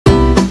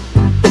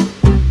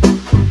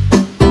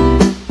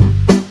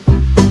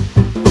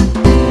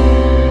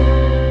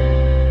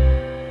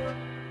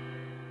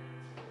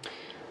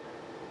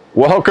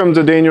Welcome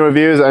to Daniel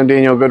Reviews. I'm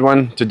Daniel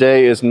Goodwin.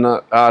 Today is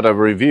not a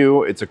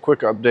review. It's a quick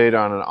update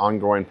on an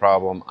ongoing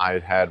problem I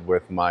had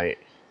with my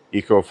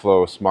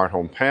Ecoflow smart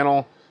home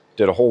panel.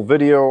 Did a whole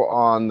video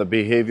on the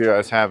behavior I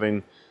was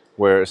having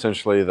where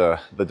essentially the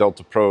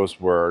Delta Pros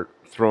were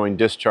throwing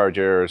discharge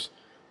errors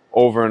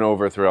over and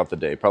over throughout the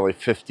day, probably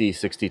 50,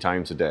 60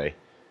 times a day.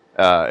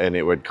 And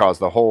it would cause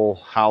the whole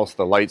house,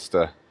 the lights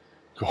to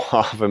go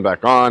off and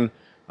back on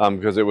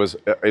because it was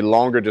a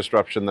longer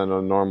disruption than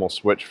a normal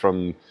switch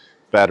from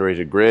battery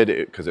to grid,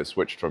 because it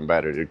switched from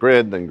battery to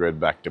grid, then grid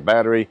back to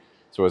battery.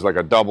 So it was like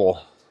a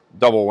double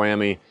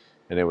whammy,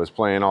 and it was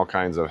playing all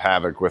kinds of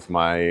havoc with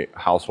my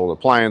household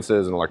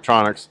appliances and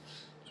electronics.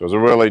 So it was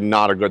really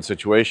not a good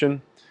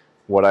situation.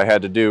 What I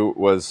had to do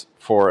was,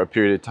 for a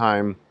period of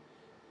time,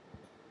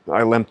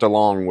 I limped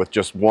along with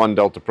just one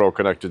Delta Pro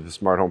connected to the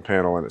smart home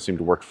panel, and it seemed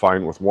to work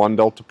fine with one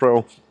Delta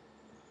Pro.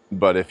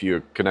 But if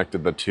you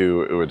connected the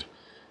two, it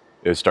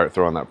would start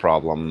throwing that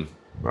problem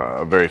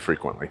very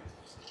frequently,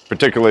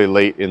 particularly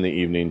late in the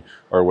evening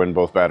or when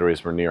both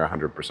batteries were near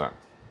 100%.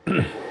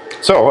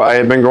 So I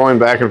had been going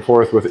back and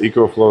forth with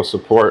Ecoflow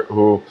Support,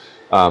 who,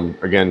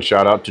 again,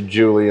 shout out to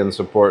Julie in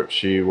support.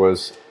 She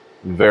was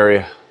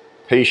very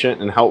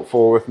patient and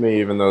helpful with me,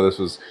 even though this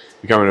was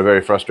becoming a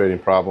very frustrating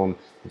problem.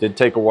 It did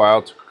take a while,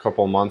 it took a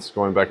couple months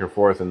going back and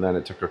forth, and then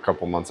it took a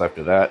couple months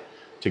after that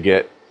to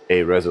get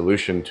a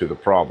resolution to the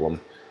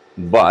problem.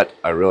 But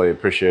I really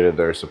appreciated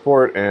their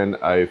support, and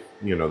they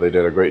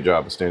did a great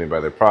job of standing by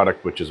their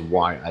product, which is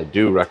why I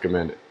do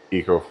recommend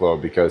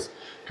Ecoflow, because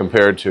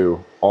compared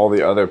to all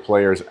the other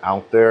players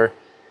out there,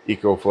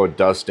 Ecoflow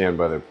does stand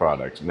by their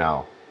product.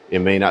 Now, it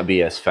may not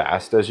be as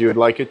fast as you would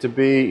like it to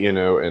be, and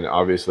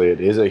obviously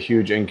it is a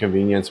huge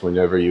inconvenience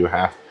whenever you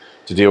have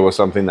to deal with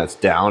something that's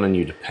down and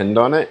you depend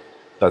on it.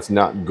 That's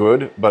not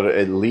good, but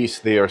at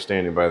least they are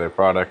standing by their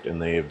product,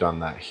 and they have done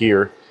that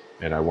here,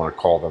 and I want to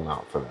call them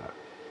out for that.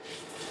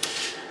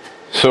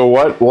 So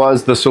what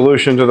was the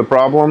solution to the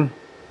problem?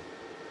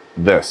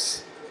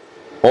 This.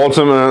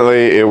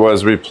 Ultimately, it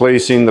was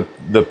replacing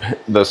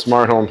the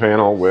smart home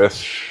panel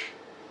with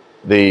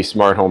the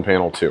smart home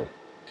panel 2.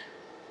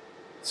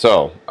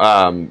 So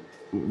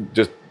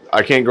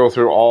I can't go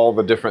through all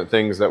the different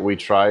things that we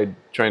trying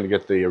to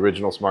get the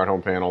original smart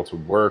home panel to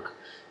work.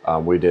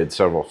 We did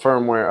several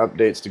firmware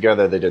updates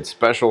together. They did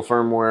special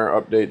firmware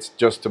updates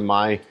just to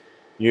my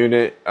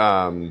unit.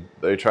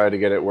 They tried to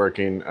get it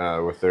working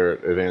with their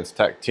advanced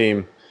tech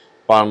team.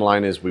 Bottom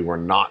line is we were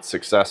not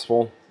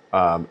successful,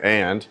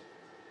 and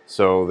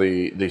so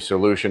the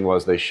solution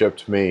was they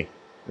shipped me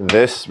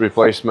this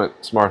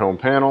replacement smart home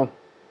panel.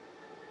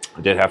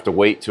 I did have to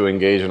wait to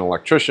engage an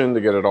electrician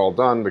to get it all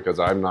done because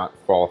I'm not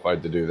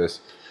qualified to do this,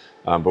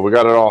 but we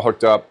got it all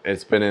hooked up.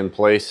 It's been in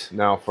place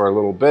now for a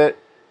little bit,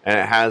 and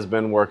it has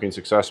been working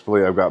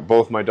successfully. I've got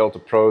both my Delta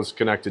Pros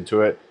connected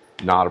to it.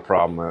 Not a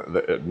problem.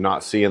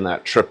 Not seeing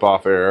that trip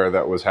off error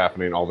that was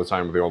happening all the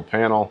time with the old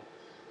panel.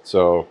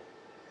 So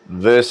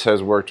this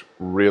has worked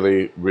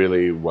really,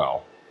 really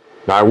well.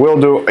 Now I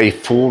will do a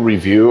full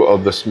review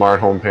of the smart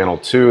home panel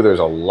 2. There's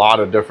a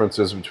lot of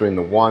differences between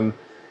the one,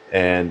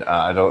 and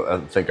I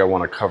don't think I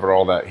want to cover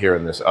all that here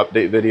in this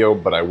update video,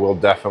 but I will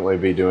definitely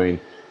be doing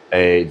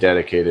a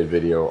dedicated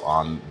video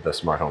on the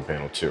smart home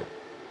panel 2.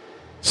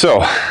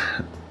 So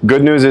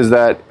good news is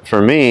that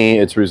for me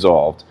it's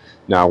resolved.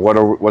 Now,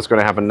 what's going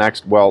to happen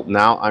next? Well,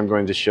 now I'm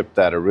going to ship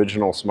that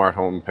original smart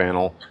home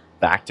panel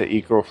back to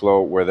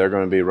Ecoflow, where they're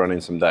going to be running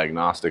some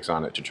diagnostics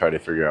on it to try to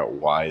figure out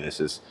why this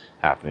is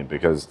happening,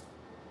 because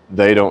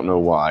they don't know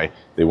why.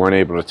 They weren't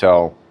able to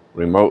tell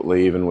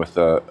remotely, even with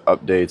the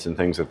updates and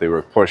things that they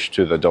were pushed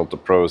to the Delta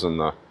Pros and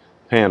the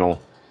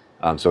panel.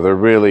 So they're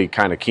really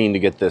kind of keen to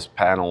get this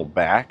panel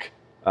back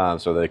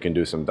so they can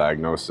do some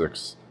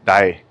diagnostics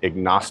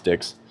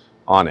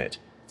on it.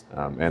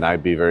 And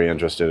I'd be very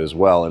interested as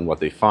well in what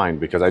they find,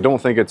 because I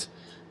don't think it's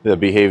the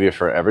behavior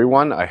for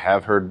everyone. I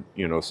have heard,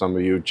 some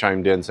of you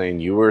chimed in saying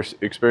you were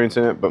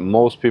experiencing it, but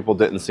most people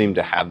didn't seem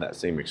to have that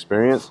same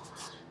experience.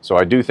 So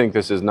I do think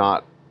this is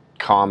not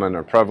common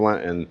or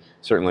prevalent, and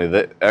certainly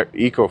that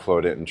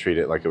Ecoflow didn't treat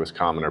it like it was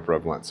common or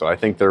prevalent. So I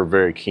think they're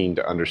very keen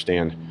to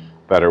understand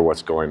better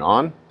what's going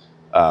on.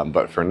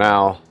 But for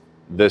now,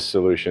 this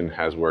solution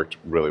has worked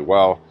really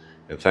well,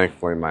 and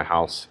thankfully my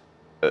house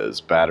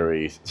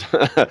battery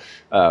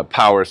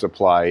power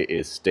supply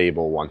is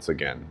stable once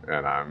again,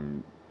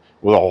 and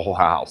the whole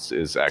house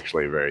is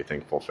actually very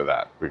thankful for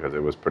that, because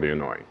it was pretty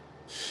annoying.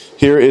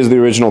 Here is the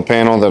original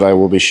panel that I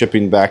will be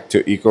shipping back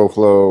to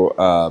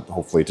Ecoflow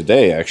hopefully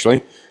today,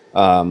 actually,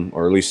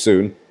 or at least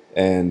soon.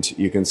 And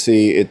you can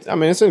see it. I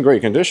mean, it's in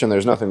great condition.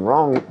 There's nothing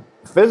wrong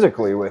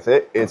physically with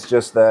it. It's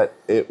just that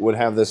it would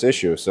have this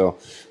issue. So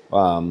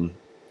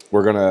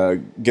we're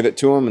gonna get it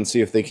to them and see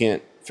if they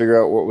can't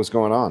figure out what was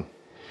going on.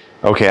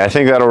 Okay, I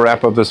think that'll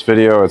wrap up this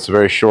video. It's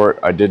very short.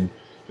 I did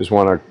just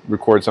want to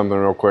record something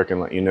real quick and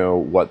let you know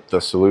what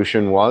the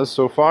solution was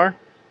so far.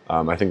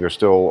 I think there's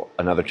still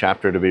another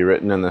chapter to be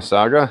written in this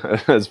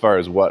saga as far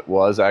as what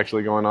was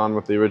actually going on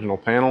with the original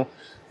panel.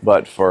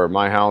 But for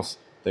my house,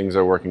 things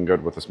are working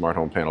good with the smart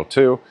home panel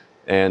 2.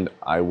 and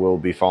I will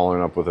be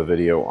following up with a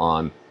video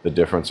on the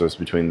differences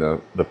between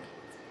the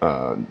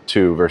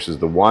 2 versus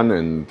the 1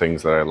 and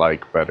things that I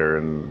like better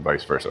and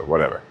vice versa,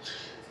 whatever.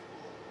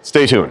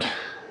 Stay tuned.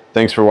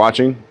 Thanks for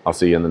watching. I'll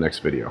see you in the next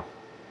video.